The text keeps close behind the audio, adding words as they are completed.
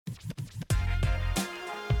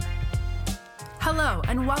Hello,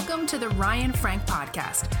 and welcome to the Ryan Frank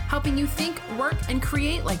Podcast, helping you think, work, and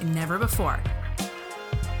create like never before.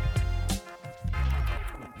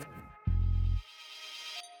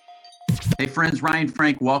 Hey friends, Ryan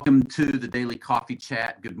Frank, welcome to the Daily Coffee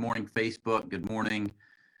Chat. Good morning, Facebook. Good morning,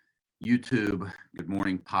 YouTube. Good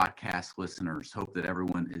morning, podcast listeners. Hope that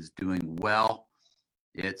everyone is doing well.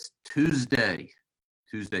 It's Tuesday.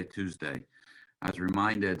 I was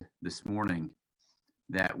reminded this morning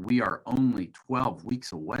that we are only 12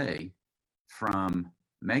 weeks away from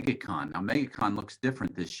MegaCon. Now, MegaCon looks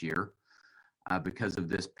different this year because of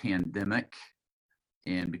this pandemic.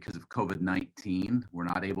 And because of COVID-19, we're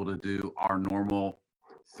not able to do our normal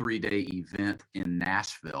 3-day event in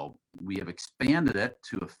Nashville. We have expanded it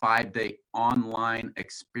to a 5-day online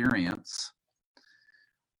experience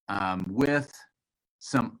with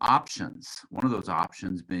some options. One of those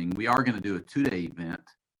options being we are going to do a 2-day event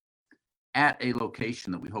at a location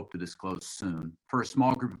that we hope to disclose soon. For a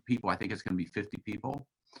small group of people, I think it's going to be 50 people.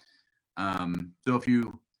 So if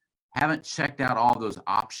you haven't checked out all those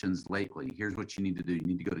options lately, here's what you need to do. You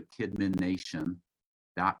need to go to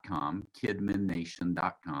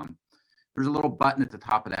kidminnation.com. There's a little button at the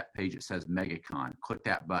top of that page that says MegaCon. Click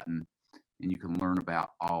that button and you can learn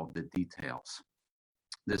about all of the details.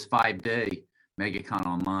 This 5-day MegaCon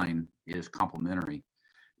online is complimentary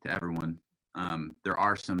to everyone. There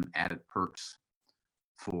are some added perks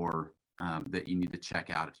for that you need to check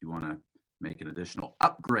out if you want to make an additional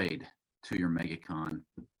upgrade to your MegaCon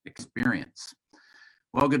experience.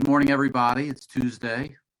 Well, good morning, everybody. It's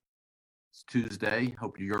Tuesday.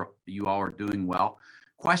 Hope you all are doing well.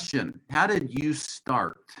 Question: how did you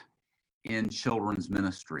start in children's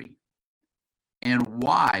ministry, and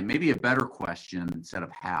why? Maybe a better question instead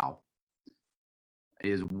of how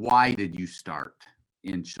is why did you start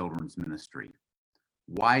in children's ministry?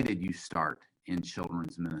 Why did you start in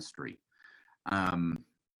children's ministry? I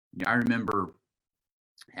remember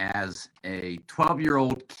as a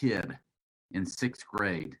 12-year-old kid in 6th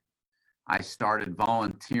grade, I started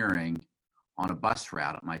volunteering on a bus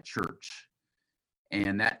route at my church.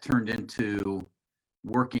 And that turned into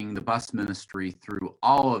working the bus ministry through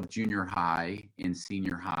all of junior high and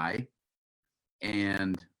senior high,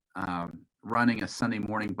 and running a Sunday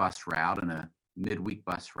morning bus route and a midweek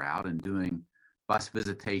bus route and doing bus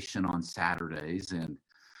visitation on Saturdays.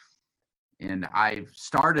 And I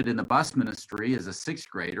started in the bus ministry as a 6th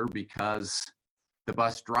grader because the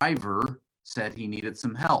bus driver said he needed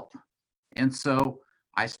some help. And so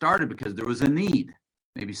I started because there was a need.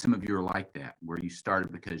 Maybe some of you are like that, where you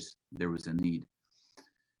started because there was a need.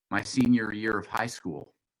 My senior year of high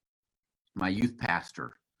school, my youth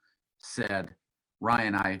pastor said,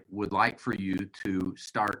 Ryan, I would like for you to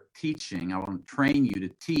start teaching. I want to train you to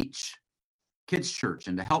teach kids' church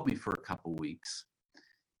and to help me for a couple weeks.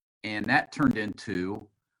 And that turned into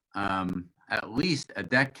at least a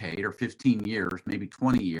decade or 15 years, maybe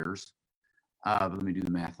 20 years. Let me do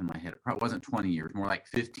the math in my head. It probably wasn't 20 years, more like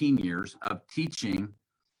 15 years of teaching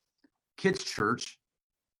kids' church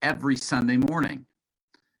every Sunday morning.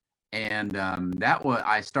 And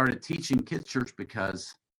I started teaching kids' church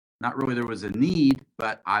because not really there was a need,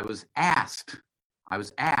 but I was asked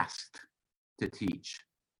to teach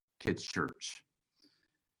kids' church.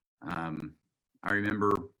 I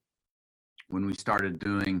remember when we started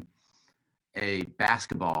doing a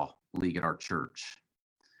basketball league at our church,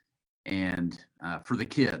 and for the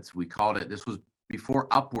kids, we called it, this was before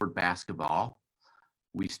Upward Basketball,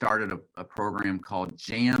 we started a program called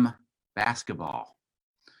Jam Basketball,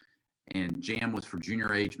 and Jam was for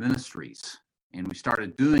junior age ministries. And we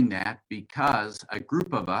started doing that because a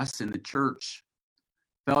group of us in the church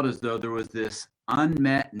felt as though there was this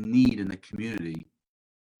unmet need in the community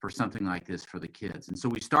for something like this for the kids. And so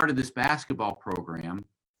we started this basketball program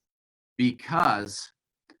because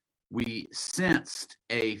we sensed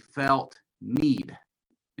a felt need.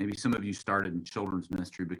 Maybe some of you started in children's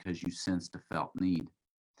ministry because you sensed a felt need.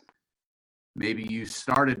 Maybe you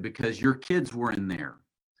started because your kids were in there.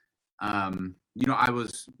 I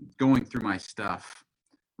was going through my stuff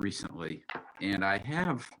recently, and I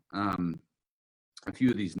have a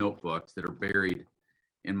few of these notebooks that are buried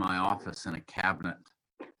in my office in a cabinet,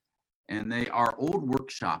 and they are old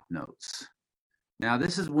workshop notes. Now,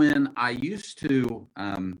 this is when I used to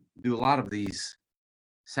do a lot of these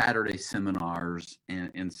Saturday seminars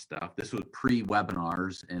and stuff. This was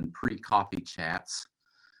pre-webinars and pre-coffee chats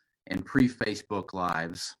and pre-Facebook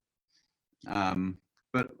Lives.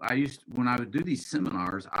 But when I would do these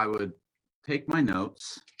seminars, I would take my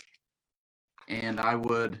notes and I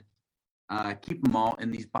would keep them all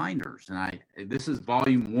in these binders. And this is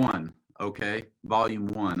volume 1, okay? Volume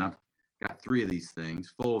 1. I've got 3 of these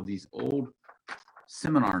things full of these old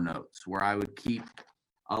seminar notes where I would keep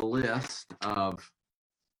a list of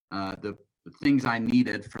the things I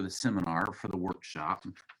needed for the seminar, for the workshop.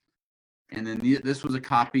 And then this was a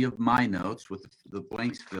copy of my notes with the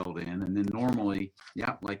blanks filled in. And then normally,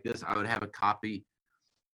 like this, I would have a copy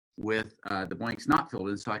with the blanks not filled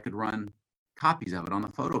in so I could run copies of it on the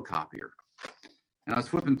photocopier. And I was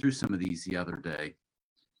flipping through some of these the other day.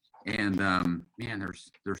 And man,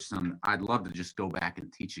 there's some I'd love to just go back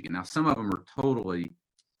and teach again. Now, some of them are totally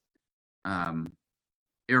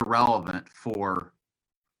irrelevant for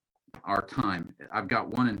our time. I've got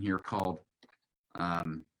one in here called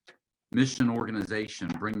Mission Organization,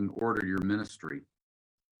 Bringing Order to Your Ministry.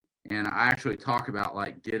 And I actually talk about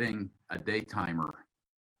like getting a day timer.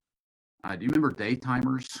 Do you remember day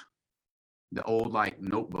timers? The old like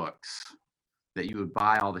notebooks that you would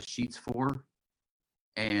buy all the sheets for?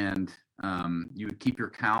 And you would keep your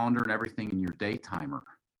calendar and everything in your day timer.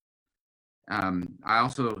 I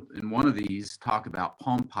also, in one of these, talk about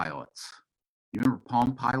Palm Pilots. You remember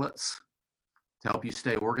Palm Pilots to help you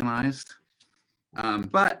stay organized?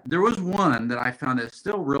 But there was one that I found that's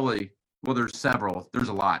still really, well, there's several. There's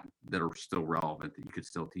a lot that are still relevant that you could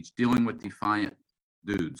still teach. Dealing with Defiant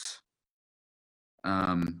Dudes.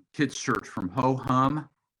 Kids Church, from ho-hum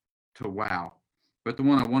to wow. But the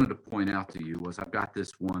one I wanted to point out to you was I've got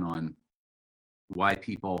this one on why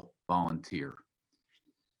people volunteer.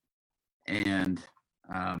 And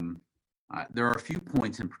there are a few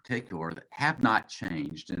points in particular that have not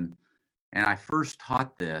changed. And I first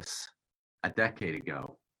taught this a decade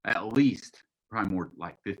ago, at least, probably more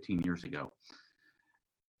like 15 years ago.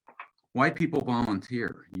 Why people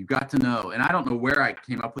volunteer. You've got to know, and I don't know where I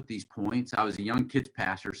came up with these points. I was a young kids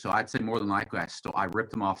pastor, so I'd say more than likely I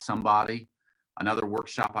ripped them off somebody, another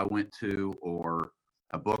workshop I went to, or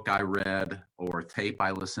a book I read, or a tape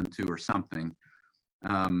I listened to, or something.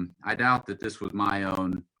 I doubt that this was my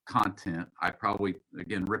own content. I probably,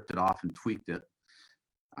 again, ripped it off and tweaked it.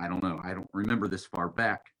 I don't know. I don't remember this far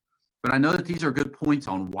back. But I know that these are good points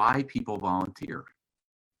on why people volunteer.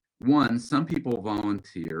 One, some people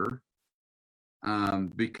volunteer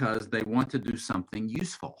because they want to do something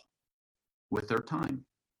useful with their time.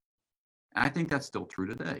 And I think that's still true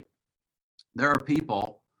today. There are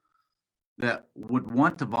people that would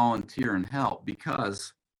want to volunteer and help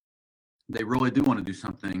because they really do want to do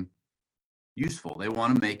something useful. They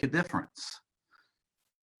want to make a difference.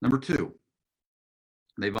 Number two,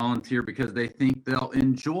 they volunteer because they think they'll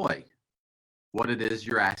enjoy what it is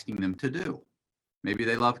you're asking them to do. Maybe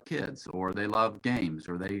they love kids, or they love games,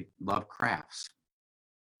 or they love crafts,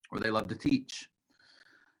 or they love to teach.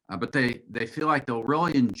 But they feel like they'll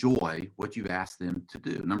really enjoy what you've asked them to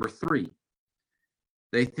do. Number three,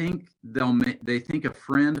 they think a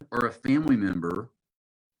friend or a family member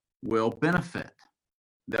will benefit.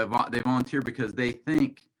 They volunteer because they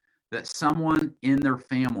think that someone in their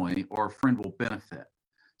family or a friend will benefit.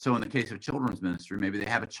 So in the case of children's ministry, maybe they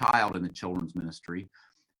have a child in the children's ministry,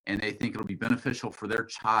 and they think it'll be beneficial for their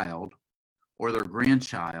child or their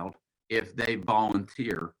grandchild if they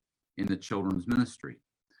volunteer in the children's ministry.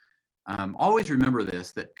 Always remember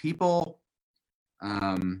this, that people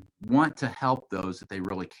want to help those that they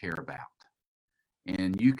really care about.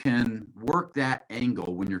 And you can work that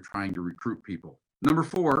angle when you're trying to recruit people. Number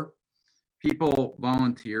four, people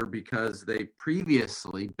volunteer because they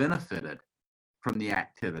previously benefited from the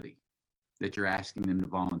activity that you're asking them to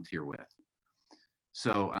volunteer with.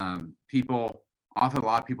 So often a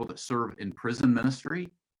lot of people that serve in prison ministry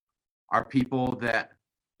are people that,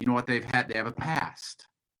 you know what, they have a past,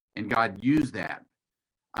 and God used that.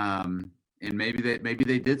 And maybe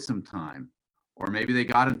they did some time, or maybe they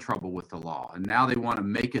got in trouble with the law, and now they want to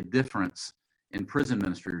make a difference in prison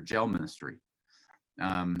ministry or jail ministry.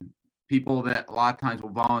 People that a lot of times will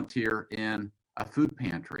volunteer in a food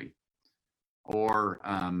pantry, or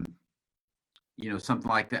something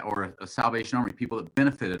like that, or a Salvation Army, people that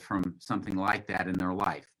benefited from something like that in their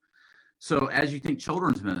life. So as you think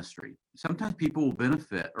children's ministry, sometimes people will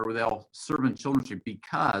benefit, or they'll serve in children's ministry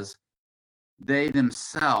because they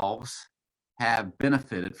themselves have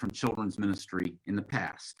benefited from children's ministry in the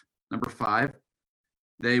past. Number five,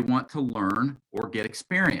 they want to learn or get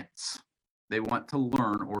experience. They want to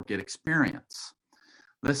learn or get experience.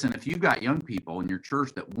 Listen, if you've got young people in your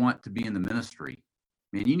church that want to be in the ministry,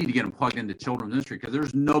 man, you need to get them plugged into children's ministry, because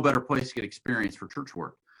there's no better place to get experience for church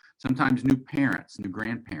work. Sometimes new parents, new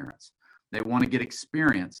grandparents, they want to get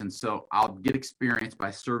experience. And so I'll get experience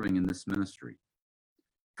by serving in this ministry.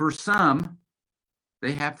 For some,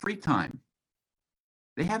 they have free time.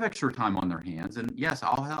 They have extra time on their hands, and yes,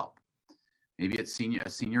 I'll help. Maybe it's a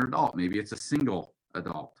senior adult. Maybe it's a single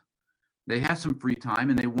adult. They have some free time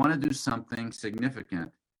and they want to do something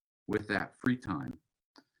significant with that free time.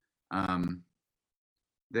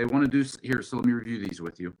 They want to do here. So let me review these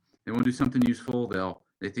with you. They want to do something useful.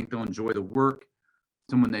 They think they'll enjoy the work.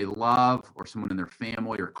 Someone they love or someone in their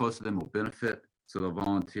family or close to them will benefit. So they'll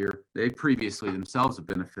volunteer. They previously themselves have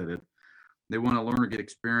benefited. They want to learn or get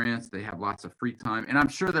experience. They have lots of free time. And I'm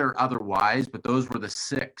sure there are other whys, but those were the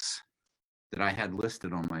 6 that I had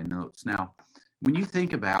listed on my notes. Now, when you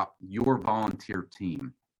think about your volunteer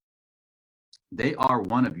team, they are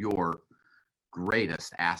one of your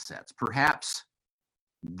greatest assets, perhaps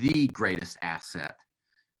the greatest asset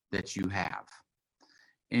that you have.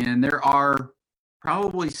 And there are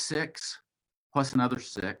probably 6 plus another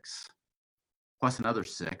 6 plus another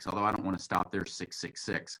 6, although I don't want to stop there,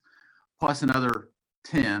 666, plus another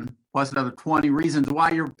 10, plus another 20 reasons why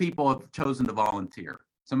your people have chosen to volunteer.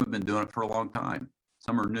 Some have been doing it for a long time.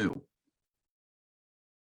 Some are new.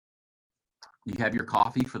 You have your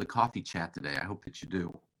coffee for the coffee chat today. I hope that you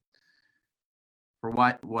do. For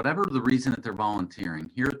whatever the reason that they're volunteering,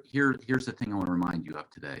 here's the thing I want to remind you of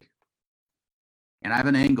today. And I have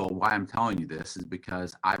an angle why I'm telling you this is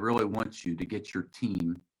because I really want you to get your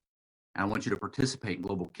team, and I want you to participate in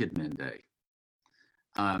Global Kidmin Day.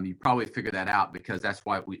 You probably figured that out because that's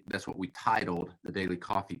what we titled the daily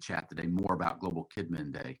coffee chat today, more about Global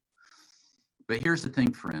Kidmin Day. But here's the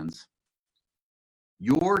thing, friends.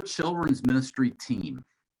 Your children's ministry team,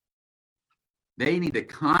 they need to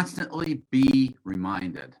constantly be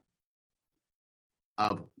reminded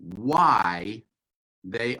of why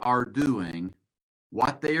they are doing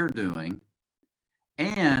what they are doing,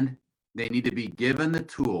 and they need to be given the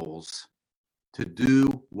tools to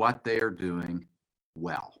do what they are doing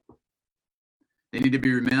well. They need to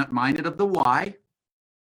be reminded of the why,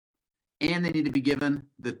 and they need to be given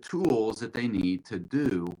the tools that they need to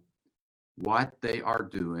do what they are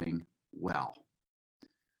doing well.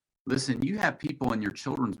 Listen, you have people in your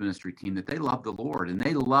children's ministry team that they love the Lord and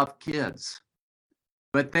they love kids,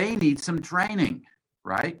 but they need some training,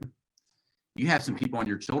 right? You have some people on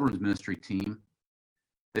your children's ministry team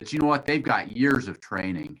that, you know what, they've got years of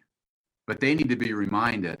training, but they need to be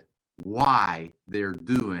reminded why they're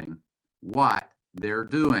doing what they're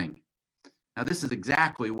doing. Now, this is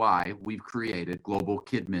exactly why we've created Global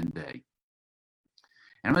Kidmin Day.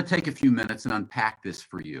 And I'm going to take a few minutes and unpack this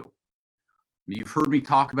for you. You've heard me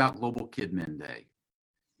talk about Global Kidmin Day.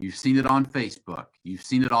 You've seen it on Facebook. You've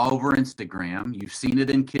seen it all over Instagram. You've seen it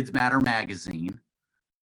in Kids Matter magazine.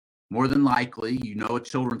 More than likely, you know a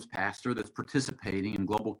children's pastor that's participating in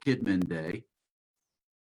Global Kidmin Day.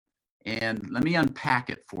 And let me unpack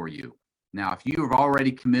it for you. Now, if you have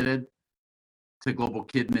already committed to Global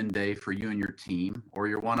Kidmin Day for you and your team, or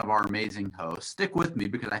you're one of our amazing hosts, stick with me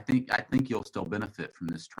because I think you'll still benefit from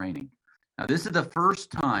this training. Now, this is the first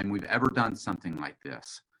time we've ever done something like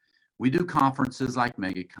this. We do conferences like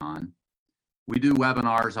MegaCon. We do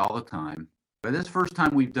webinars all the time. But this is the first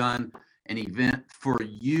time we've done an event for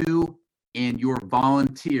you and your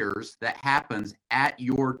volunteers that happens at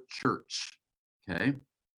your church, okay?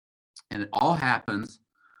 And it all happens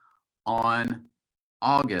on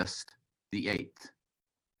August the 8th,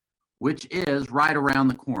 which is right around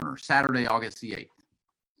the corner, Saturday, August the 8th.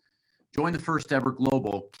 Join the first ever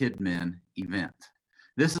Global Kidmin event.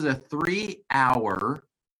 This is a 3-hour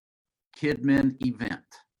Kidmin event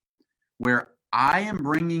where I am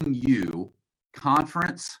bringing you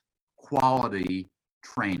conference quality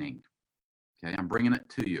training. Okay, I'm bringing it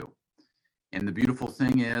to you. And the beautiful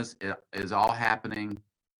thing is, it is all happening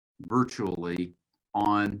virtually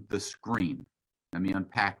on the screen. Let me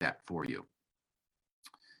unpack that for you.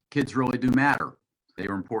 Kids really do matter. They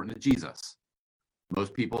are important to Jesus.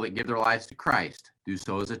 Most people that give their lives to Christ do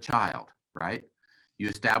so as a child, right? You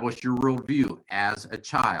establish your worldview as a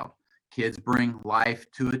child. Kids bring life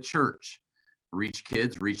to a church. Reach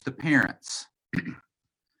kids, reach the parents.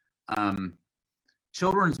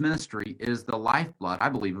 Children's ministry is the lifeblood, I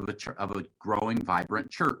believe, of a growing, vibrant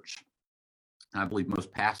church. I believe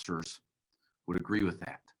most pastors would agree with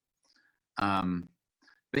that.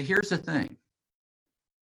 But here's the thing.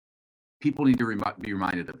 People need to be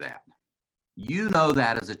reminded of that. You know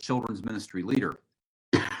that as a children's ministry leader.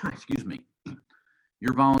 Excuse me.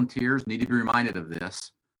 Your volunteers need to be reminded of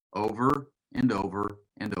this over and over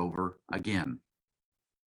and over again.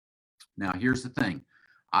 Now, here's the thing.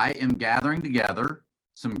 I am gathering together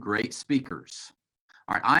some great speakers.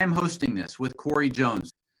 All right, I am hosting this with Corey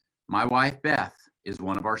Jones. My wife, Beth, is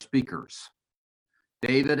one of our speakers.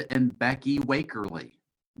 David and Becky Wakerly.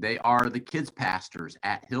 They are the kids pastors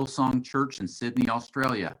at Hillsong Church in Sydney,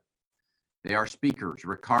 Australia. They are speakers.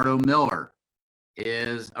 Ricardo Miller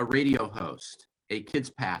is a radio host, a kids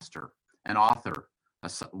pastor. an author,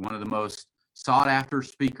 one of the most sought after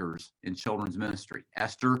speakers in children's ministry,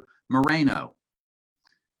 Esther Moreno.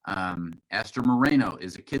 Esther Moreno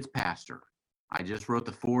is a kids pastor. I just wrote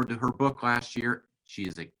the foreword to her book last year. She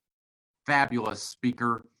is a fabulous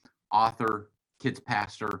speaker, author, kids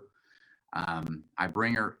pastor. I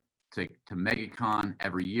bring her to MegaCon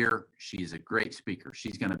every year. She's a great speaker.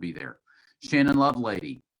 She's going to be there. Shannon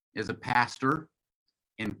Lovelady is a pastor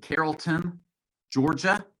in Carrollton,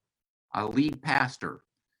 Georgia, a lead pastor.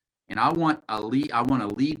 And I want a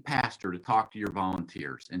lead pastor to talk to your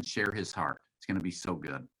volunteers and share his heart. It's going to be so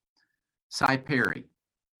good. Cy Perry.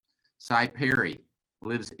 Cy Perry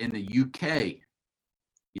lives in the UK.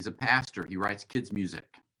 He's a pastor. He writes kids music.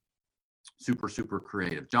 Super, super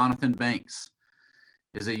creative. Jonathan Banks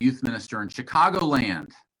is a youth minister in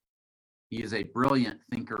Chicagoland. He is a brilliant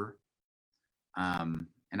thinker. And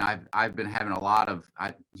I've been having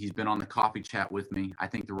he's been on the coffee chat with me. I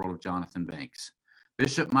think the world of Jonathan Banks.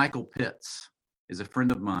 Bishop Michael Pitts is a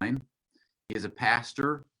friend of mine. He is a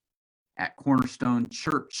pastor at Cornerstone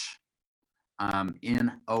Church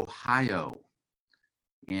in Ohio.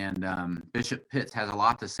 And Bishop Pitts has a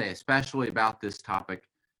lot to say, especially about this topic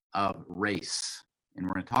of race. And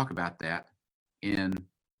we're going to talk about that in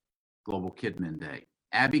Global Kidmin Day.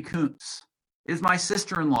 Abby Kuntz is my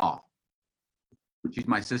sister-in-law. She's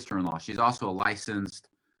my sister-in-law. She's also a licensed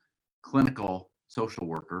clinical social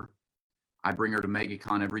worker. I bring her to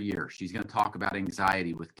MegaCon every year. She's going to talk about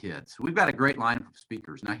anxiety with kids. We've got a great lineup of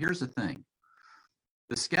speakers. Now, here's the thing.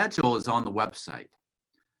 The schedule is on the website.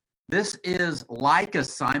 This is like a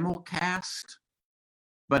simulcast,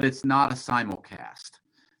 but it's not a simulcast.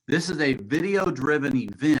 This is a video-driven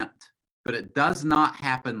event, but it does not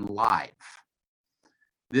happen live.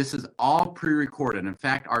 This is all pre-recorded. In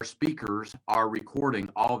fact, our speakers are recording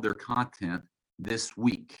all of their content this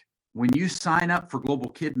week. When you sign up for Global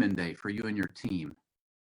Kidmin Day for you and your team,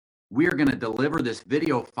 we are going to deliver this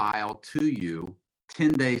video file to you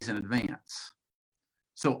 10 days in advance.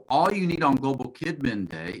 So all you need on Global Kidmin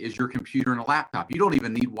Day is your computer and a laptop. You don't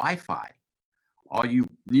even need Wi-Fi. All you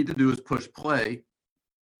need to do is push play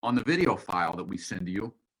on the video file that we send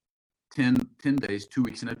you 10 days, 2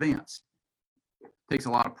 weeks in advance. Takes a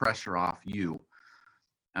lot of pressure off you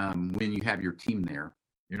when you have your team there.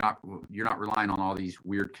 You're not relying on all these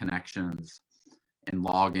weird connections and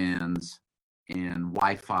logins and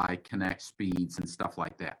Wi-Fi connect speeds and stuff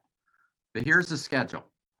like that. But here's the schedule.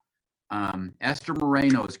 Esther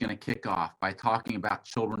Moreno is going to kick off by talking about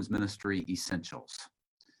children's ministry essentials.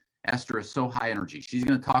 Esther is so high energy. She's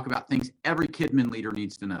going to talk about things every Kidmin leader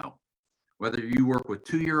needs to know, whether you work with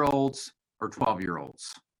 2-year-olds or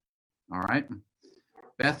 12-year-olds. All right.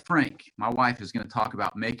 Beth Frank, my wife, is going to talk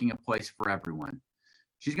about making a place for everyone.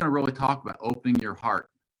 She's going to really talk about opening your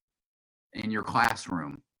heart in your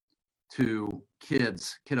classroom to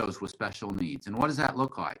kiddos with special needs. And what does that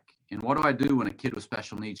look like? And what do I do when a kid with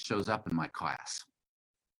special needs shows up in my class?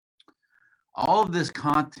 All of this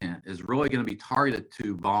content is really going to be targeted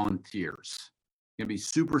to volunteers. It's going to be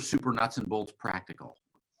super, super nuts and bolts practical.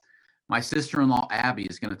 My sister-in-law, Abby,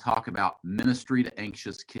 is going to talk about ministry to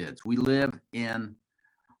anxious kids. We live in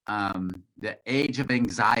the age of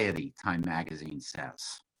anxiety, Time Magazine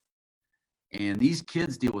says. And these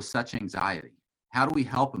kids deal with such anxiety. How do we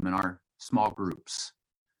help them in our small groups?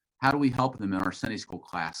 How do we help them in our Sunday school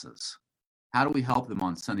classes? How do we help them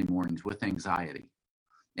on Sunday mornings with anxiety?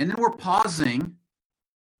 And then we're pausing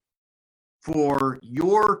for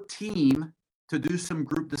your team to do some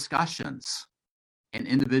group discussions and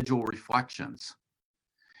individual reflections.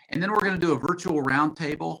 And then we're going to do a virtual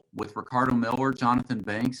roundtable with Ricardo Miller, Jonathan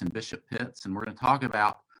Banks, and Bishop Pitts. And we're going to talk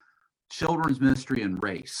about children's ministry and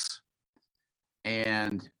race.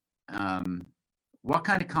 And what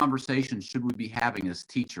kind of conversations should we be having as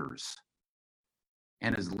teachers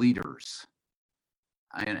and as leaders?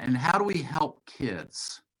 And how do we help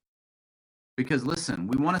kids? Because listen,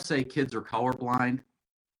 we want to say kids are colorblind.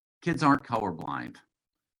 Kids aren't colorblind.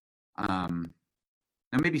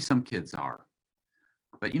 Now maybe some kids are.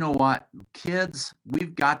 But you know what? Kids,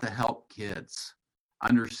 we've got to help kids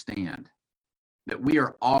understand that we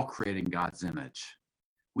are all creating God's image.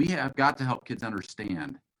 We have got to help kids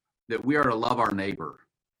understand that we are to love our neighbor.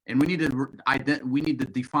 And we need to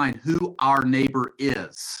define who our neighbor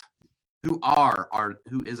is. Who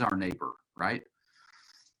is our neighbor, right?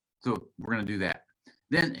 So we're going to do that.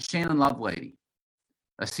 Then Shannon Lovelady,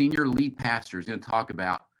 a senior lead pastor, is going to talk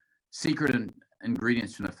about secret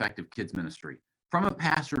ingredients to an effective kids ministry from a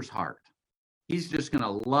pastor's heart. He's just going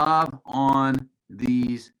to love on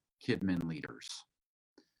these Kidmin leaders.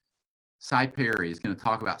 Cy Perry is going to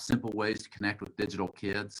talk about simple ways to connect with digital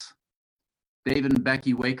kids. David and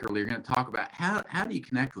Becky Wakerly are going to talk about how do you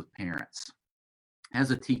connect with parents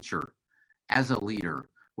as a teacher, as a leader,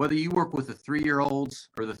 whether you work with the 3-year-olds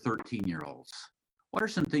or the 13-year-olds. What are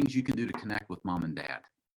some things you can do to connect with mom and dad?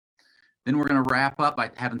 Then we're going to wrap up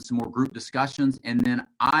by having some more group discussions, and then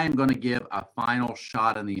I'm going to give a final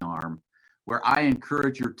shot in the arm where I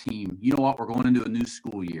encourage your team. You know what? We're going into a new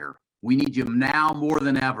school year. We need you now more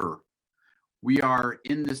than ever. We are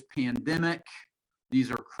in this pandemic.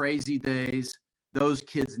 These are crazy days. Those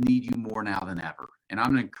kids need you more now than ever. And I'm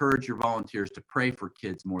going to encourage your volunteers to pray for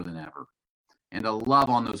kids more than ever, and to love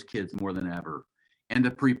on those kids more than ever, and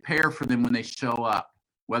to prepare for them when they show up,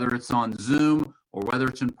 whether it's on Zoom or whether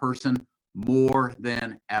it's in person, more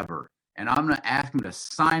than ever. And I'm going to ask them to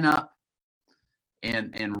sign up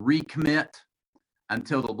and recommit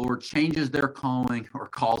until the Lord changes their calling or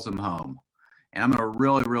calls them home. And I'm going to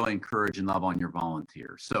really, really encourage and love on your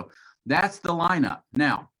volunteers. So that's the lineup.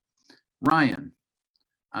 Now, Ryan,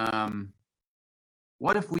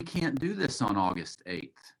 what if we can't do this on August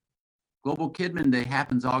 8th? Global Kidmin Day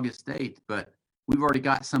happens August 8th, but we've already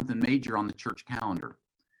got something major on the church calendar.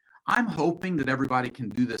 I'm hoping that everybody can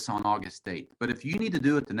do this on August 8th, but if you need to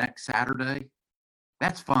do it the next Saturday,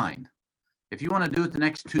 that's fine. If you want to do it the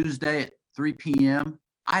next Tuesday at 3 p.m.,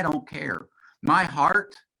 I don't care. My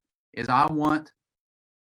heart is I want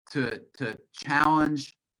to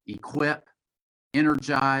challenge, equip,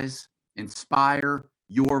 energize, inspire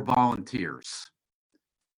your volunteers.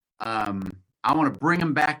 I want to bring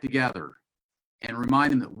them back together and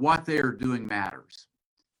remind them that what they are doing matters.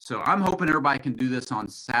 So I'm hoping everybody can do this on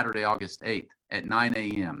Saturday, August 8th at 9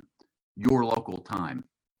 a.m., your local time.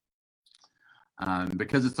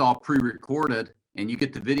 Because it's all pre-recorded and you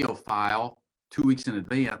get the video file 2 weeks in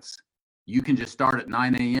advance, you can just start at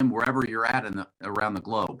 9 a.m. wherever you're at around the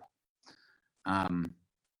globe.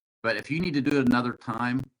 But if you need to do it another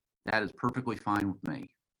time, that is perfectly fine with me.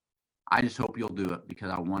 I just hope you'll do it because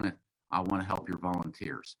I want to help your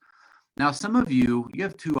volunteers. Now, some of you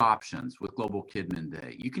have two options with Global Kidmin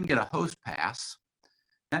Day. You can get a host pass.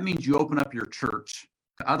 That means you open up your church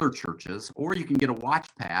to other churches, or you can get a watch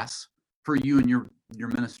pass for you and your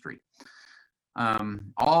ministry. All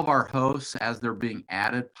of our hosts, as they're being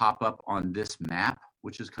added, pop up on this map,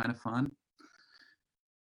 which is kind of fun.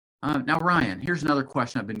 Now, Ryan, here's another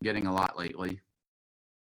question I've been getting a lot lately.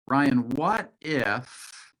 Ryan, what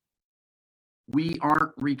if we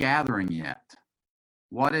aren't regathering yet?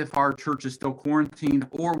 What if our church is still quarantined?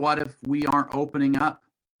 Or what if we aren't opening up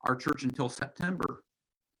our church until September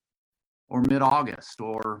or mid-August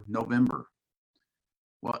or November?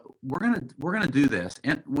 Well, we're gonna do this.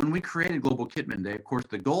 And when we created Global Kidmin Day, of course,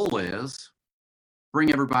 the goal is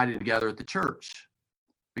bring everybody together at the church,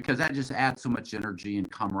 because that just adds so much energy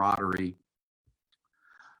and camaraderie.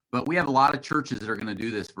 But we have a lot of churches that are going to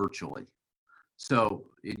do this virtually. So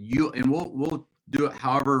we'll do it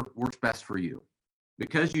however works best for you.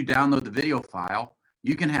 Because you download the video file,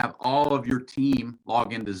 you can have all of your team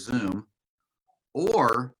log into Zoom,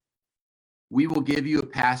 or we will give you a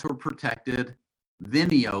password protected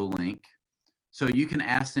Vimeo link. So you can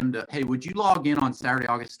ask them to, hey, would you log in on Saturday,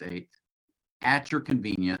 August 8th at your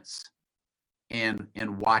convenience and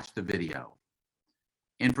watch the video?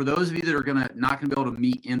 And for those of you that are not going to be able to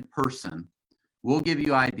meet in person, we'll give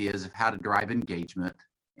you ideas of how to drive engagement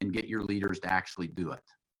and get your leaders to actually do it.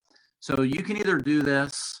 So you can either do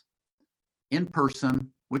this in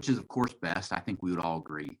person, which is of course best, I think we would all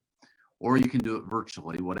agree, or you can do it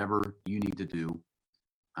virtually, whatever you need to do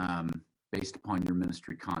based upon your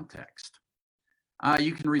ministry context.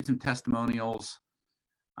 You can read some testimonials.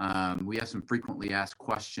 We have some frequently asked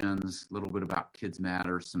questions, a little bit about Kids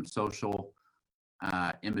Matter, some social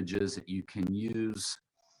images that you can use.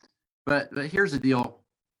 But here's the deal,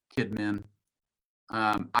 Kidmin.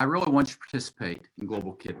 I really want you to participate in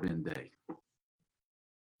Global Kidmin Day.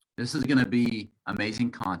 This is going to be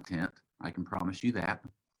amazing content. I can promise you that.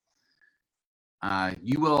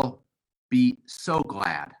 You will be so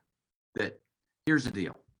glad that, here's the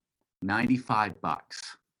deal, $95.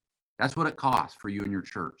 That's what it costs for you and your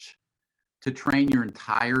church to train your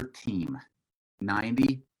entire team.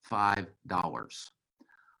 $95.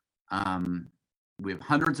 We have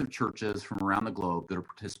hundreds of churches from around the globe that are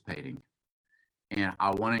participating. And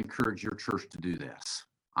I want to encourage your church to do this.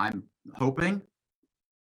 I'm hoping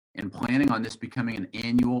and planning on this becoming an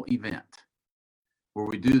annual event where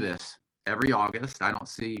we do this every August.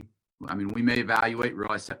 We may evaluate,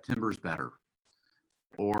 realize September is better,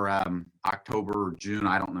 or October or June,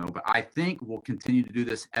 I don't know. But I think we'll continue to do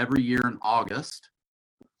this every year in August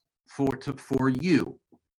for you.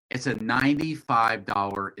 It's a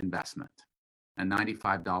 $95 investment,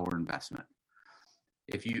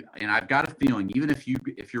 and I've got a feeling, even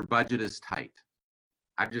if your budget is tight,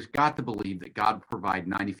 I've just got to believe that God will provide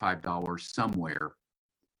 $95 somewhere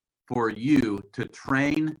for you to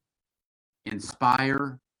train,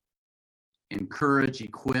 inspire, encourage,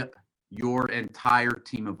 equip your entire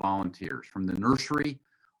team of volunteers, from the nursery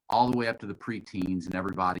all the way up to the preteens and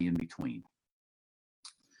everybody in between.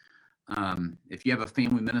 If you have a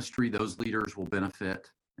family ministry, those leaders will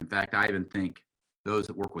benefit. In fact, I even think those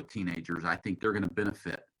that work with teenagers, I think they're going to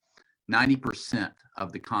benefit. 90%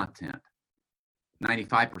 of the content,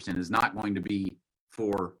 95% is not going to be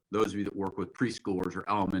for those of you that work with preschoolers or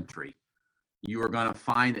elementary. You are going to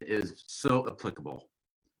find it is so applicable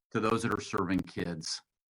to those that are serving kids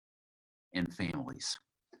and families.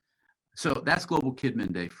 So that's Global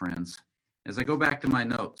Kidmin Day, friends. As I go back to my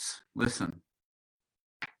notes, listen,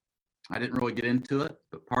 I didn't really get into it,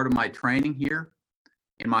 but part of my training here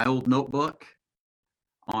in my old notebook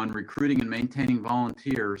on recruiting and maintaining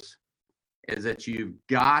volunteers is that you've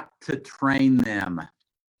got to train them.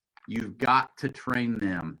 You've got to train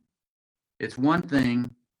them. It's one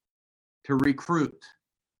thing to recruit.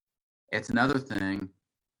 It's another thing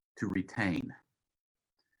to retain.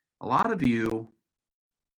 A lot of you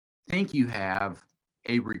think you have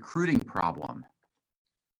a recruiting problem,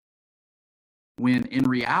 when in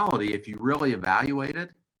reality, if you really evaluate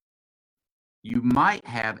it, you might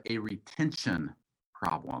have a retention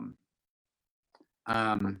problem.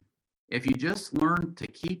 If you just learn to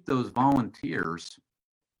keep those volunteers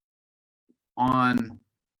on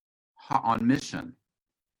mission,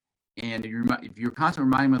 and if you're constantly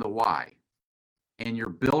reminding them of the why, and you're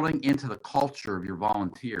building into the culture of your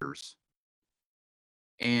volunteers,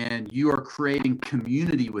 and you are creating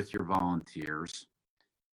community with your volunteers,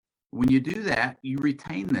 when you do that, you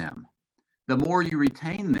retain them. The more you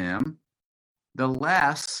retain them, the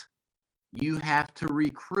less you have to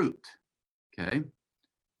recruit, okay?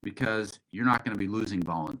 Because you're not going to be losing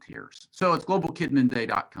volunteers. So it's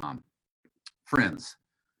globalkidminday.com. Friends,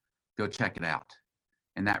 go check it out.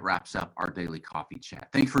 And that wraps up our daily coffee chat.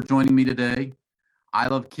 Thanks for joining me today. I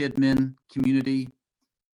Love Kidmin community,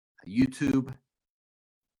 YouTube,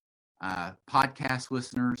 podcast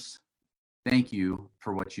listeners, thank you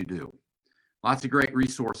for what you do. Lots of great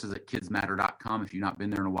resources at kidsmatter.com. If you've not been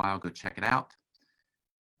there in a while, go check it out.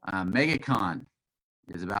 MegaCon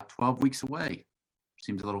is about 12 weeks away.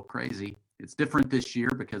 Seems a little crazy. It's different this year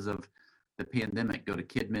because of the pandemic. Go to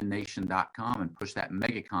kidminnation.com and push that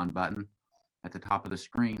MegaCon button at the top of the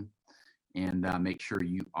screen and make sure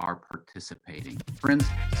you are participating. Friends,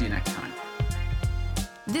 see you next time.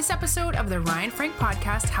 This episode of the Ryan Frank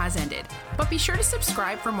Podcast has ended, but be sure to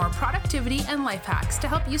subscribe for more productivity and life hacks to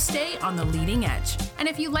help you stay on the leading edge. And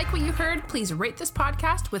if you like what you heard, please rate this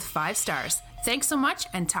podcast with 5 stars. Thanks so much,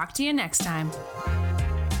 and talk to you next time.